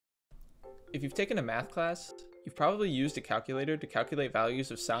If you've taken a math class, you've probably used a calculator to calculate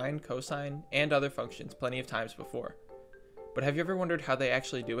values of sine, cosine, and other functions plenty of times before. But have you ever wondered how they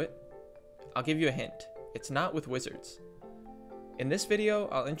actually do it? I'll give you a hint. It's not with wizards. In this video,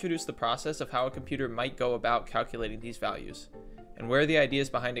 I'll introduce the process of how a computer might go about calculating these values, and where the ideas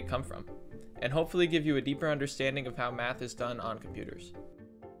behind it come from, and hopefully give you a deeper understanding of how math is done on computers.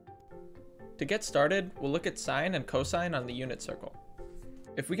 To get started, we'll look at sine and cosine on the unit circle.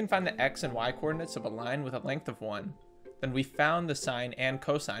 If we can find the x and y coordinates of a line with a length of 1, then we've found the sine and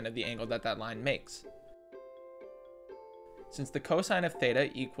cosine of the angle that that line makes. Since the cosine of theta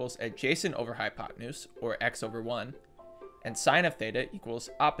equals adjacent over hypotenuse, or x over 1, and sine of theta equals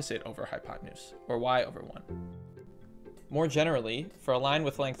opposite over hypotenuse, or y over 1. More generally, for a line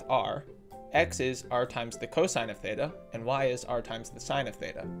with length r, x is r times the cosine of theta, and y is r times the sine of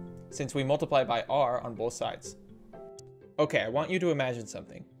theta, since we multiply by r on both sides. Okay, I want you to imagine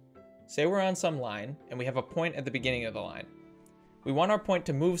something. Say we're on some line, and we have a point at the beginning of the line. We want our point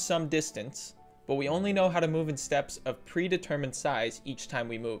to move some distance, but we only know how to move in steps of predetermined size each time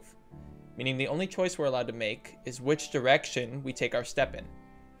we move, meaning the only choice we're allowed to make is which direction we take our step in.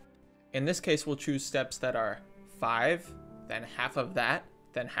 In this case, we'll choose steps that are 5, then half of that,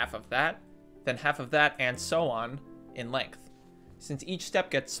 then half of that, then half of that, and so on in length. Since each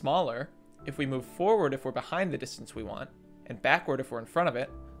step gets smaller, if we move forward if we're behind the distance we want, and backward if we're in front of it,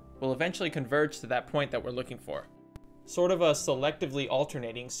 we'll eventually converge to that point that we're looking for. Sort of a selectively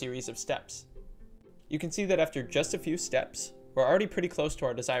alternating series of steps. You can see that after just a few steps, we're already pretty close to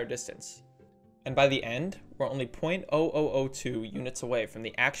our desired distance. And by the end, we're only 0.0002 units away from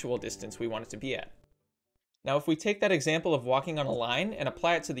the actual distance we want it to be at. Now if we take that example of walking on a line and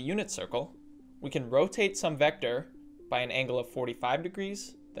apply it to the unit circle, we can rotate some vector by an angle of 45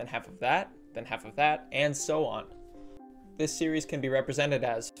 degrees, then half of that, and so on. This series can be represented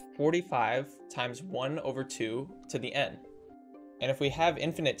as 45 times 1 over 2 to the n. And if we have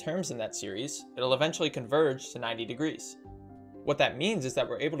infinite terms in that series, it'll eventually converge to 90 degrees. What that means is that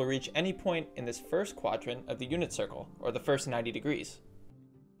we're able to reach any point in this first quadrant of the unit circle, or the first 90 degrees.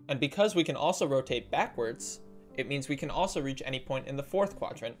 And because we can also rotate backwards, it means we can also reach any point in the fourth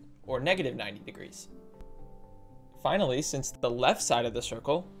quadrant, or negative 90 degrees. Finally, since the left side of the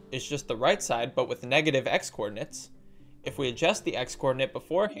circle is just the right side but with negative x coordinates, if we adjust the x coordinate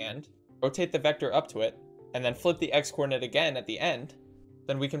beforehand, rotate the vector up to it, and then flip the x coordinate again at the end,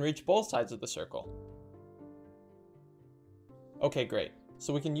 then we can reach both sides of the circle. Okay, great.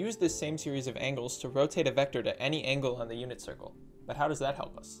 So we can use this same series of angles to rotate a vector to any angle on the unit circle. But how does that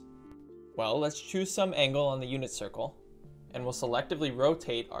help us? Well, let's choose some angle on the unit circle, and we'll selectively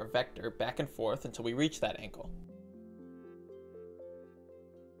rotate our vector back and forth until we reach that angle.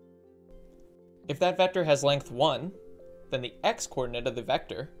 If that vector has length 1, then the x-coordinate of the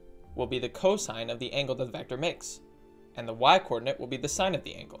vector will be the cosine of the angle that the vector makes, and the y-coordinate will be the sine of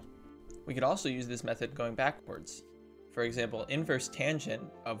the angle. We could also use this method going backwards. For example, inverse tangent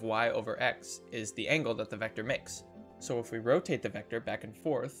of y over x is the angle that the vector makes. So if we rotate the vector back and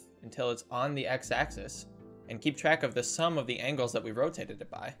forth until it's on the x-axis, and keep track of the sum of the angles that we rotated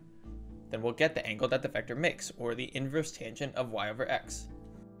it by, then we'll get the angle that the vector makes, or the inverse tangent of y over x.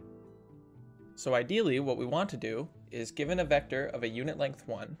 So ideally, what we want to do is, given a vector of a unit length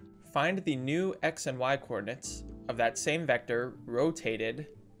 1, find the new x and y coordinates of that same vector rotated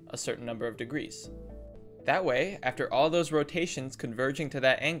a certain number of degrees. That way, after all those rotations converging to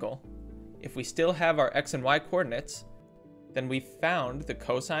that angle, if we still have our x and y coordinates, then we've found the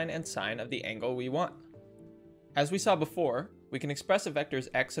cosine and sine of the angle we want. As we saw before, we can express a vector's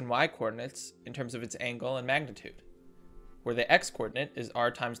x and y coordinates in terms of its angle and magnitude, where the x coordinate is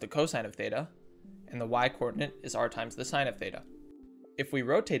r times the cosine of theta, and the y coordinate is r times the sine of theta. If we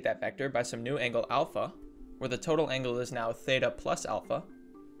rotate that vector by some new angle alpha, where the total angle is now theta plus alpha,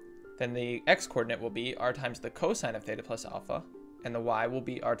 then the x coordinate will be r times the cosine of theta plus alpha, and the y will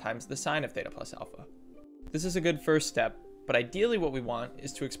be r times the sine of theta plus alpha. This is a good first step, but ideally what we want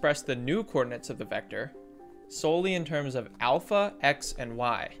is to express the new coordinates of the vector solely in terms of alpha, x, and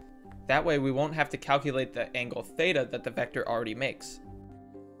y. That way we won't have to calculate the angle theta that the vector already makes.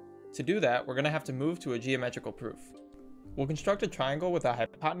 To do that, we're going to have to move to a geometrical proof. We'll construct a triangle with a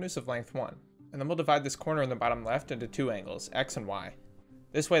hypotenuse of length 1, and then we'll divide this corner in the bottom left into two angles, x and y.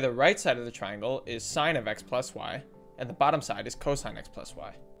 This way the right side of the triangle is sine of x plus y, and the bottom side is cosine x plus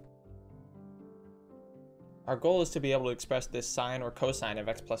y. Our goal is to be able to express this sine or cosine of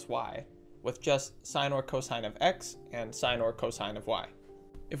x plus y with just sine or cosine of x and sine or cosine of y.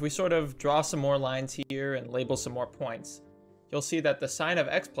 If we sort of draw some more lines here and label some more points, you'll see that the sine of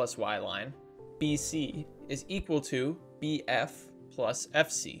x plus y line, BC, is equal to BF plus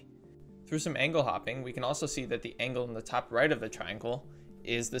FC. Through some angle hopping, we can also see that the angle in the top right of the triangle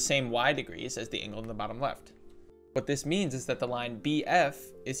is the same y degrees as the angle in the bottom left. What this means is that the line BF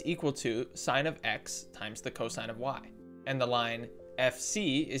is equal to sine of x times the cosine of y, and the line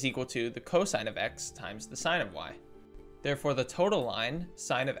FC is equal to the cosine of x times the sine of y. Therefore, the total line,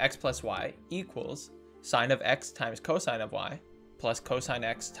 sine of x plus y, equals sine of x times cosine of y plus cosine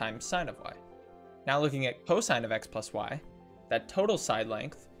x times sine of y. Now looking at cosine of x plus y, that total side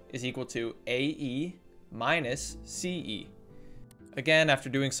length is equal to AE minus CE. Again, after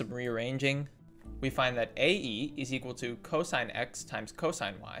doing some rearranging, we find that AE is equal to cosine x times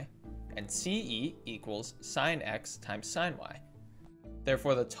cosine y, and CE equals sine x times sine y.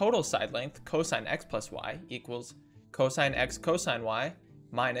 Therefore, the total side length, cosine x plus y, equals cosine x cosine y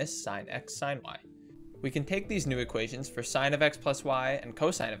minus sine x sine y. We can take these new equations for sine of x plus y and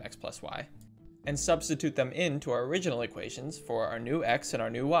cosine of x plus y, and substitute them into our original equations for our new x and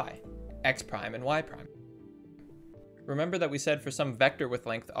our new y, x prime and y prime. Remember that we said for some vector with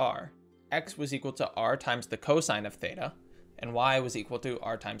length r, x was equal to r times the cosine of theta, and y was equal to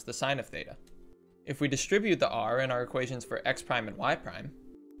r times the sine of theta. If we distribute the r in our equations for x prime and y prime,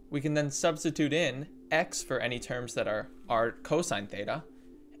 we can then substitute in x for any terms that are r cosine theta,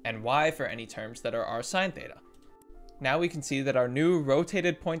 and y for any terms that are r sine theta. Now we can see that our new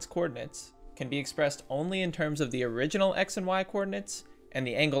rotated points coordinates can be expressed only in terms of the original x and y coordinates and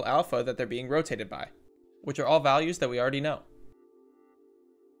the angle alpha that they're being rotated by, which are all values that we already know.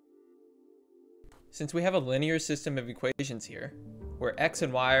 Since we have a linear system of equations here, where x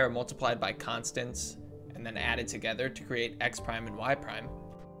and y are multiplied by constants and then added together to create x prime and y prime,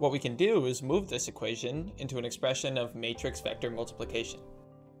 what we can do is move this equation into an expression of matrix vector multiplication.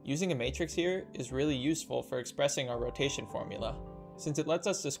 Using a matrix here is really useful for expressing our rotation formula, since it lets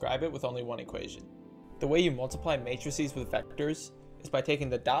us describe it with only one equation. The way you multiply matrices with vectors is by taking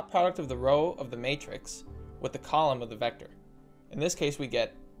the dot product of the row of the matrix with the column of the vector. In this case, we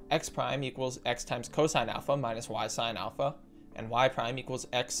get x prime equals x times cosine alpha minus y sine alpha, and y prime equals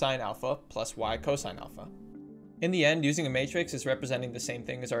x sine alpha plus y cosine alpha. In the end, using a matrix is representing the same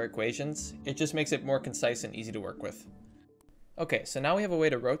thing as our equations. It just makes it more concise and easy to work with. Okay, so now we have a way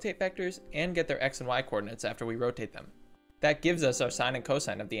to rotate vectors and get their x and y coordinates after we rotate them. That gives us our sine and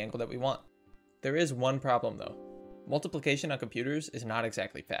cosine of the angle that we want. There is one problem though. Multiplication on computers is not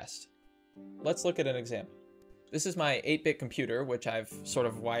exactly fast. Let's look at an example. This is my 8-bit computer, which I've sort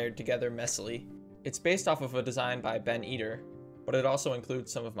of wired together messily. It's based off of a design by Ben Eater, but it also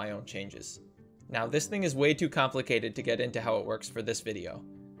includes some of my own changes. Now, this thing is way too complicated to get into how it works for this video,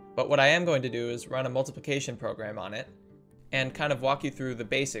 but what I am going to do is run a multiplication program on it and kind of walk you through the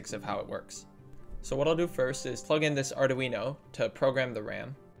basics of how it works. So what I'll do first is plug in this Arduino to program the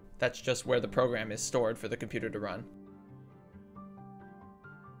RAM. That's just where the program is stored for the computer to run.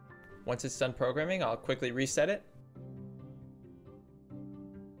 Once it's done programming, I'll quickly reset it.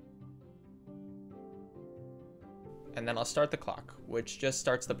 And then I'll start the clock, which just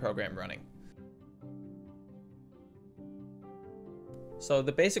starts the program running. So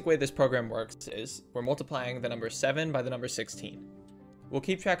the basic way this program works is we're multiplying the number 7 by the number 16. We'll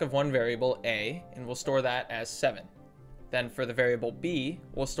keep track of one variable, a, and we'll store that as 7. Then for the variable b,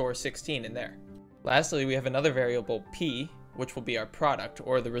 we'll store 16 in there. Lastly, we have another variable, p, which will be our product,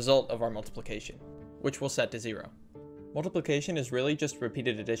 or the result of our multiplication, which we'll set to 0. Multiplication is really just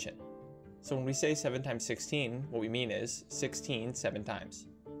repeated addition. So when we say 7 times 16, what we mean is 16 7 times.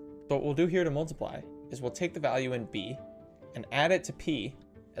 So what we'll do here to multiply is we'll take the value in b and add it to p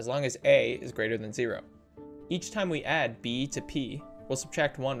as long as a is greater than 0. Each time we add b to p, we'll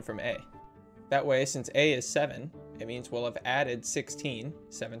subtract 1 from a. That way, since a is 7, it means we'll have added 16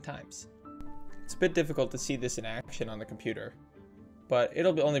 7 times. It's a bit difficult to see this in action on the computer, but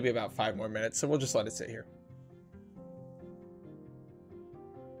it'll only be about 5 more minutes, so we'll just let it sit here.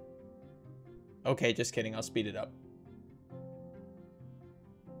 Okay, just kidding, I'll speed it up.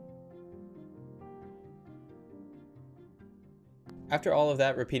 After all of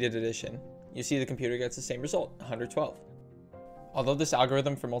that repeated addition, you see the computer gets the same result, 112. Although this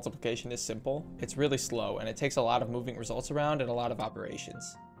algorithm for multiplication is simple, it's really slow and it takes a lot of moving results around and a lot of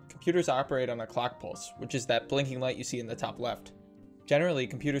operations. Computers operate on a clock pulse, which is that blinking light you see in the top left. Generally,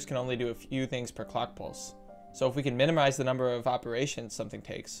 computers can only do a few things per clock pulse. So if we can minimize the number of operations something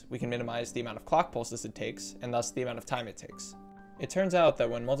takes, we can minimize the amount of clock pulses it takes, and thus the amount of time it takes. It turns out that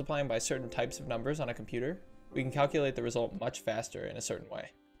when multiplying by certain types of numbers on a computer, we can calculate the result much faster in a certain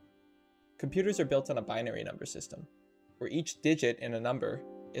way. Computers are built on a binary number system, where each digit in a number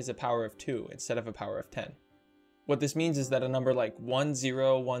is a power of 2 instead of a power of 10. What this means is that a number like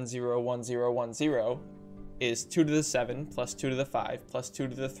 10101010 is 2 to the 7 plus 2 to the 5 plus 2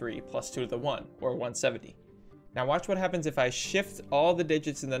 to the 3 plus 2 to the 1, or 170. Now watch what happens if I shift all the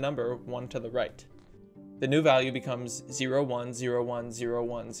digits in the number 1 to the right. The new value becomes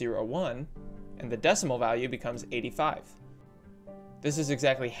 01010101, and the decimal value becomes 85. This is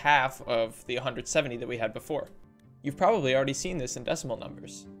exactly half of the 170 that we had before. You've probably already seen this in decimal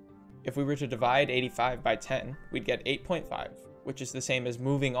numbers. If we were to divide 85 by 10, we'd get 8.5, which is the same as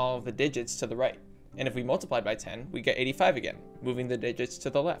moving all of the digits to the right. And if we multiplied by 10, we get 85 again, moving the digits to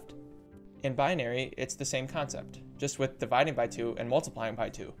the left. In binary, it's the same concept, just with dividing by 2 and multiplying by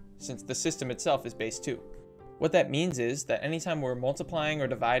 2, since the system itself is base 2. What that means is that anytime we're multiplying or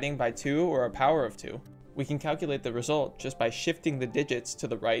dividing by 2 or a power of 2, we can calculate the result just by shifting the digits to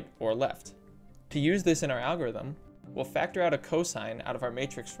the right or left. To use this in our algorithm, we'll factor out a cosine out of our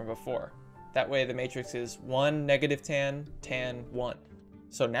matrix from before. That way the matrix is 1, negative tan, tan, 1.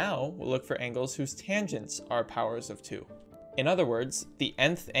 So now we'll look for angles whose tangents are powers of 2. In other words, the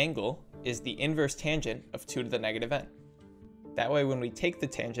nth angle is the inverse tangent of 2 to the negative n. That way when we take the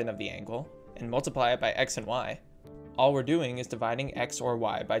tangent of the angle and multiply it by x and y, all we're doing is dividing x or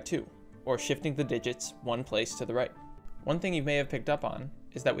y by 2, or shifting the digits one place to the right. One thing you may have picked up on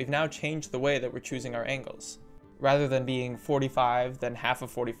is that we've now changed the way that we're choosing our angles. Rather than being 45, then half of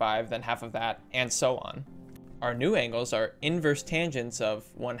 45, then half of that, and so on, our new angles are inverse tangents of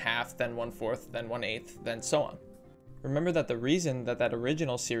 1/2, then 1/4, then 1/8, then so on. Remember that the reason that that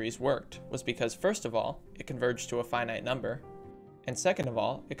original series worked was because first of all, it converged to a finite number, and second of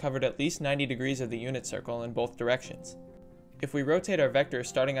all, it covered at least 90 degrees of the unit circle in both directions. If we rotate our vector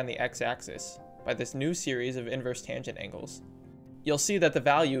starting on the x-axis by this new series of inverse tangent angles, you'll see that the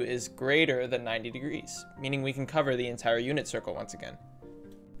value is greater than 90 degrees, meaning we can cover the entire unit circle once again.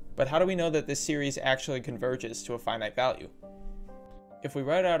 But how do we know that this series actually converges to a finite value? If we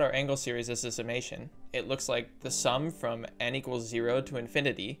write out our angle series as a summation, it looks like the sum from n equals 0 to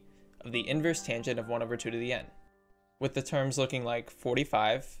infinity of the inverse tangent of 1 over 2 to the n, with the terms looking like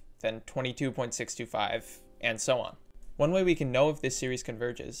 45, then 22.625, and so on. One way we can know if this series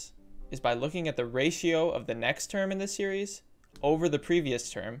converges is by looking at the ratio of the next term in this series over the previous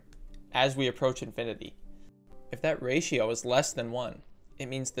term as we approach infinity. If that ratio is less than 1, it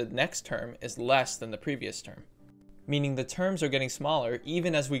means the next term is less than the previous term, meaning the terms are getting smaller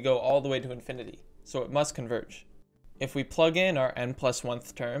even as we go all the way to infinity, so it must converge. If we plug in our n plus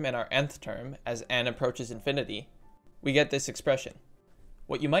 1th term and our nth term as n approaches infinity, we get this expression.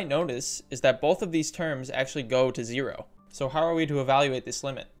 What you might notice is that both of these terms actually go to 0. So how are we to evaluate this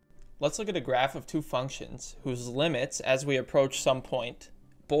limit? Let's look at a graph of two functions whose limits as we approach some point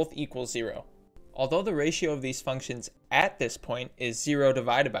both equal 0. Although the ratio of these functions at this point is 0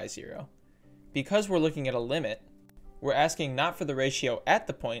 divided by 0, because we're looking at a limit, we're asking not for the ratio at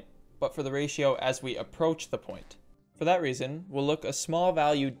the point, but for the ratio as we approach the point. For that reason, we'll look a small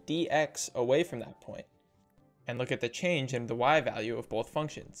value dx away from that point, and look at the change in the y value of both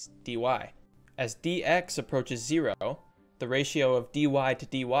functions, dy. As dx approaches 0, the ratio of dy to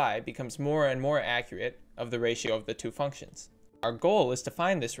dy becomes more and more accurate of the ratio of the two functions. Our goal is to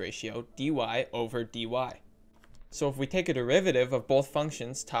find this ratio, dy over dy. So if we take a derivative of both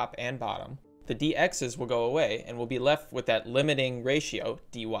functions, top and bottom, the dx's will go away and we'll be left with that limiting ratio,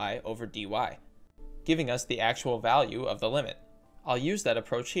 dy over dy, giving us the actual value of the limit. I'll use that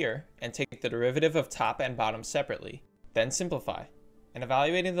approach here and take the derivative of top and bottom separately, then simplify. And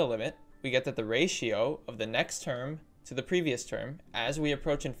evaluating the limit, we get that the ratio of the next term to the previous term as we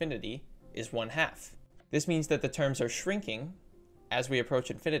approach infinity is 1/2. This means that the terms are shrinking as we approach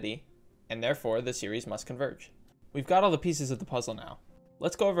infinity, and therefore the series must converge. We've got all the pieces of the puzzle now.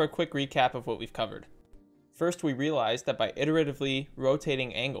 Let's go over a quick recap of what we've covered. First, we realized that by iteratively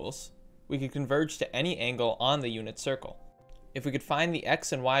rotating angles, we could converge to any angle on the unit circle. If we could find the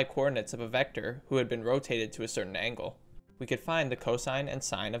x and y coordinates of a vector who had been rotated to a certain angle, we could find the cosine and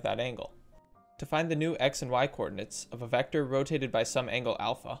sine of that angle. To find the new x and y coordinates of a vector rotated by some angle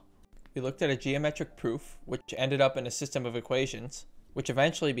alpha, we looked at a geometric proof which ended up in a system of equations, which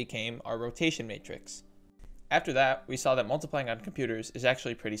eventually became our rotation matrix. After that, we saw that multiplying on computers is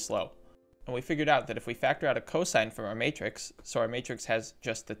actually pretty slow, and we figured out that if we factor out a cosine from our matrix, so our matrix has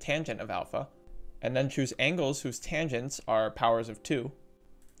just the tangent of alpha, and then choose angles whose tangents are powers of 2,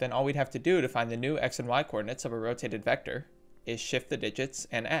 then all we'd have to do to find the new x and y coordinates of a rotated vector is shift the digits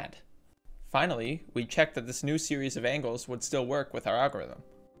and add. Finally, we checked that this new series of angles would still work with our algorithm,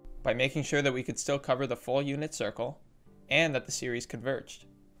 by making sure that we could still cover the full unit circle, and that the series converged.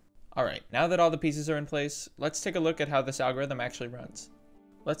 Alright, now that all the pieces are in place, let's take a look at how this algorithm actually runs.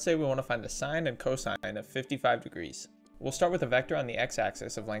 Let's say we want to find the sine and cosine of 55 degrees. We'll start with a vector on the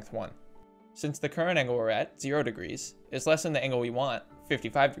x-axis of length 1. Since the current angle we're at, 0 degrees, is less than the angle we want,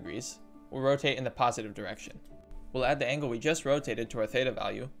 55 degrees, we'll rotate in the positive direction. We'll add the angle we just rotated to our theta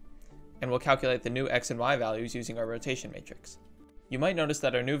value, and we'll calculate the new x and y values using our rotation matrix. You might notice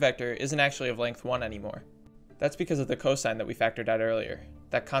that our new vector isn't actually of length 1 anymore. That's because of the cosine that we factored out earlier,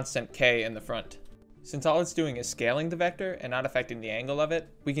 that constant k in the front. Since all it's doing is scaling the vector and not affecting the angle of it,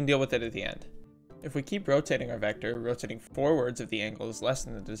 we can deal with it at the end. If we keep rotating our vector, rotating forwards if the angle is less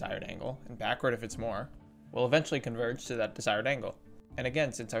than the desired angle, and backward if it's more, we'll eventually converge to that desired angle. And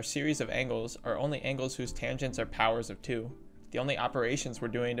again, since our series of angles are only angles whose tangents are powers of 2, the only operations we're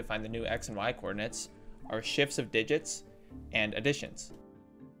doing to find the new x and y coordinates are shifts of digits and additions.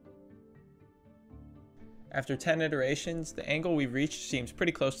 After 10 iterations, the angle we've reached seems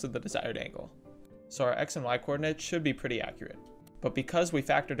pretty close to the desired angle, so our x and y coordinates should be pretty accurate. But because we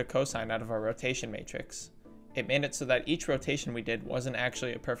factored a cosine out of our rotation matrix, it made it so that each rotation we did wasn't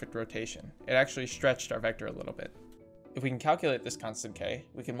actually a perfect rotation. It actually stretched our vector a little bit. If we can calculate this constant k,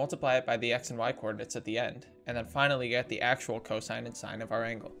 we can multiply it by the x and y coordinates at the end, and then finally get the actual cosine and sine of our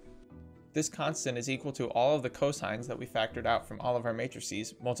angle. This constant is equal to all of the cosines that we factored out from all of our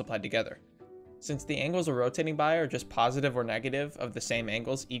matrices multiplied together. Since the angles we're rotating by are just positive or negative of the same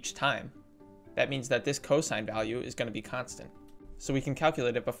angles each time, that means that this cosine value is going to be constant. So we can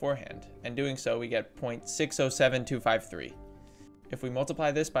calculate it beforehand, and doing so we get 0.607253. If we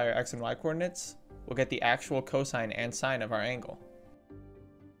multiply this by our x and y coordinates, we'll get the actual cosine and sine of our angle.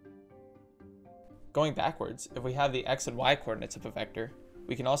 Going backwards, if we have the x and y coordinates of a vector,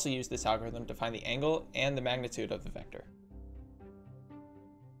 we can also use this algorithm to find the angle and the magnitude of the vector.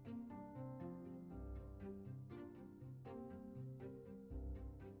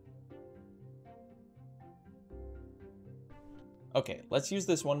 Okay, let's use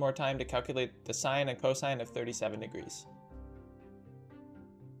this one more time to calculate the sine and cosine of 37 degrees.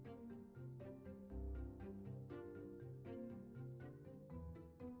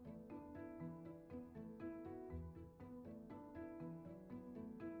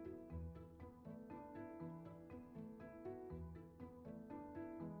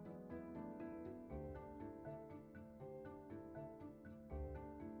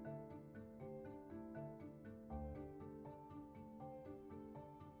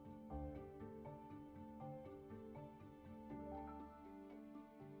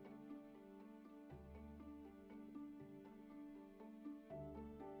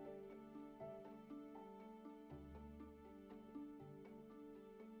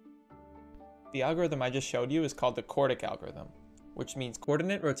 The algorithm I just showed you is called the CORDIC algorithm, which means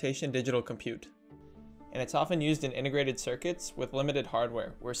Coordinate Rotation Digital Compute. And it's often used in integrated circuits with limited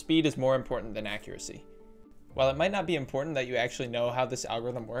hardware, where speed is more important than accuracy. While it might not be important that you actually know how this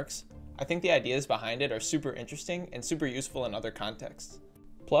algorithm works, I think the ideas behind it are super interesting and super useful in other contexts.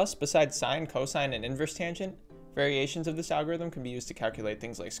 Plus, besides sine, cosine, and inverse tangent, variations of this algorithm can be used to calculate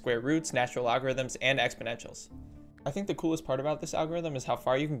things like square roots, natural logarithms, and exponentials. I think the coolest part about this algorithm is how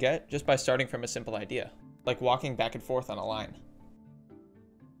far you can get just by starting from a simple idea, like walking back and forth on a line.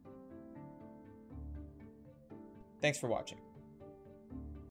 Thanks for watching.